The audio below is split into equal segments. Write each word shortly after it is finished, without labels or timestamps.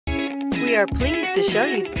We are pleased to show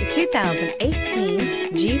you the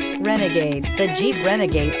 2018 Jeep Renegade. The Jeep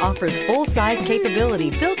Renegade offers full-size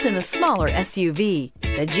capability built in a smaller SUV.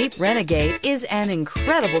 The Jeep Renegade is an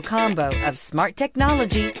incredible combo of smart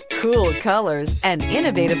technology, cool colors, and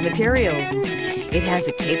innovative materials. It has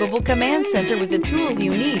a capable command center with the tools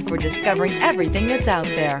you need for discovering everything that's out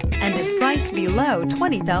there and is priced below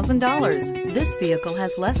 $20,000. This vehicle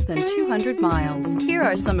has less than 200 miles. Here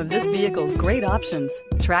are some of this vehicle's great options: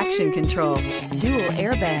 traction control, dual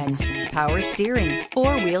airbags, power steering,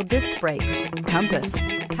 four-wheel disc brakes, compass,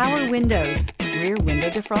 power windows, rear window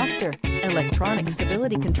defroster, electronic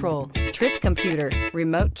stability control, trip computer,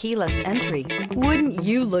 remote keyless entry. Wouldn't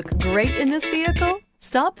you look great in this vehicle?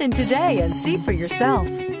 Stop in today and see for yourself.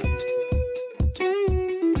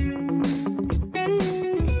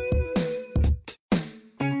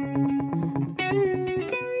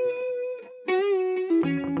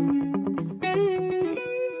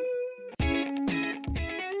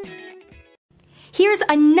 Here's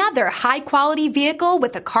another high-quality vehicle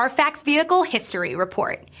with a CARFAX Vehicle History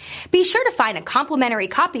Report. Be sure to find a complimentary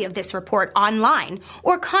copy of this report online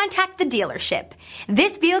or contact the dealership.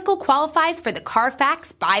 This vehicle qualifies for the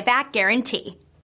CARFAX Buyback Guarantee.